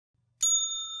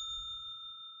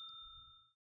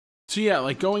So yeah,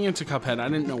 like going into Cuphead, I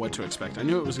didn't know what to expect. I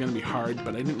knew it was going to be hard,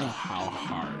 but I didn't know how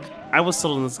hard. I was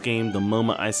sold on this game the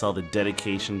moment I saw the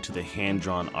dedication to the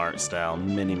hand-drawn art style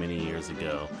many years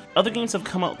ago. Other games have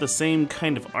come out with the same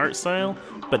kind of art style,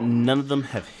 but none of them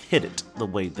have hit it the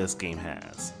way this game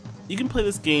has. You can play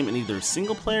this game in either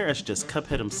single player as just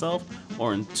Cuphead himself,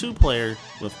 or in 2-player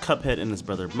with Cuphead and his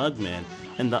brother Mugman,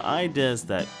 and the idea is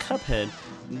that Cuphead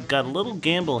got a little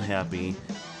gamble happy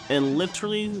and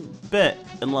literally bet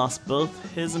and lost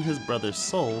both his and his brother's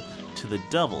soul to the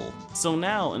devil. So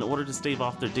now, in order to stave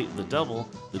off their date with the devil,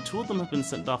 the two of them have been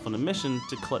sent off on a mission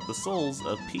to collect the souls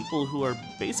of people who are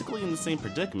basically in the same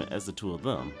predicament as the two of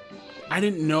them. I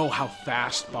didn't know how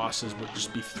fast bosses would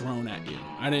just be thrown at you.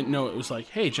 I didn't know it was like,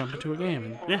 hey, jump into a game.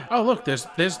 And, Yeah. oh, look,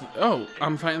 oh,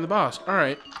 I'm fighting the boss. All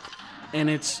right. And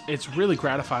it's really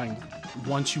gratifying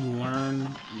once you learn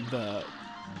the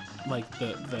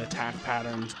attack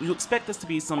patterns. You expect this to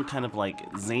be some kind of like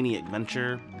zany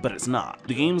adventure, but it's not.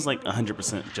 The game's like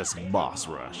 100% just boss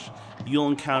rush. You'll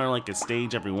encounter like a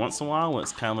stage every once in a while where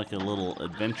it's kind of like a little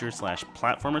adventure slash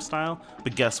platformer style,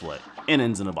 but guess what? It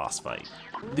ends in a boss fight.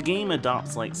 The game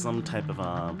adopts like some type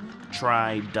of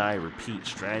try, die, repeat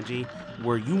strategy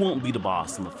where you won't beat a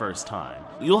boss in the first time.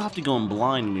 You'll have to go in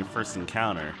blind in your first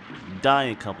encounter, die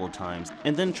a couple of times,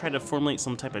 and then try to formulate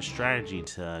some type of strategy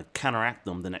to counteract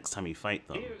them the next time you fight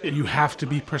them. You have to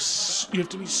be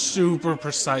super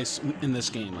precise in this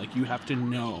game. Like, you have to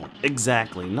know.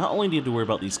 Exactly. Not only do you have to worry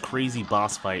about these crazy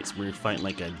boss fights where you're fighting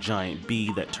like a giant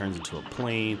bee that turns into a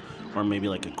plane, or maybe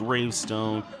like a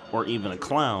gravestone, or even a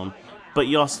clown, but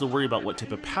you also have to worry about what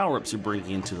type of power-ups you're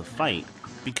bringing into the fight,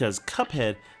 because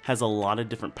Cuphead has a lot of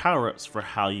different power-ups for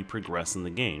how you progress in the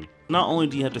game. Not only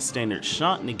do you have the standard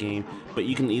shot in the game, but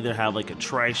you can either have like a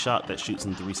tri-shot that shoots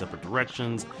in 3 separate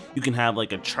directions, you can have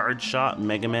like a charge shot,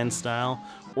 Mega Man style,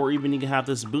 or even you can have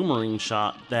this boomerang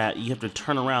shot that you have to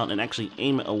turn around and actually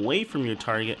aim it away from your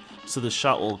target so the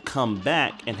shot will come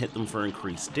back and hit them for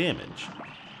increased damage.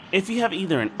 If you have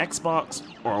either an Xbox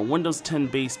or a Windows 10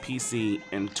 based PC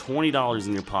and $20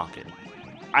 in your pocket,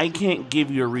 I can't give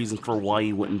you a reason for why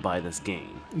you wouldn't buy this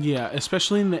game. Yeah,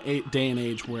 especially in the day and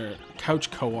age where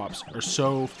couch co-ops are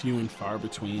so few and far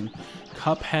between.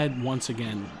 Cuphead, once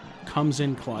again, comes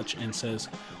in clutch and says,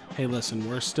 hey, listen,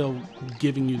 we're still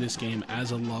giving you this game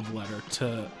as a love letter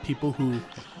to people who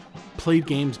played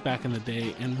games back in the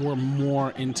day and were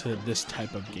more into this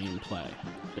type of gameplay.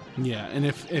 Yeah, and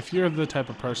if you're the type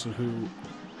of person who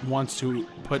wants to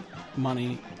put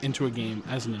money into a game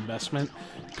as an investment,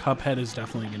 Cuphead is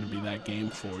definitely going to be that game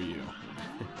for you.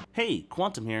 Hey,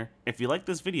 Quantum here. If you like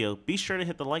this video, be sure to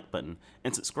hit the like button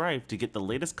and subscribe to get the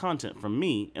latest content from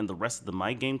me and the rest of the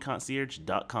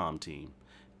MyGameConcierge.com team.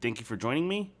 Thank you for joining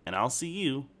me, and I'll see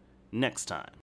you next time.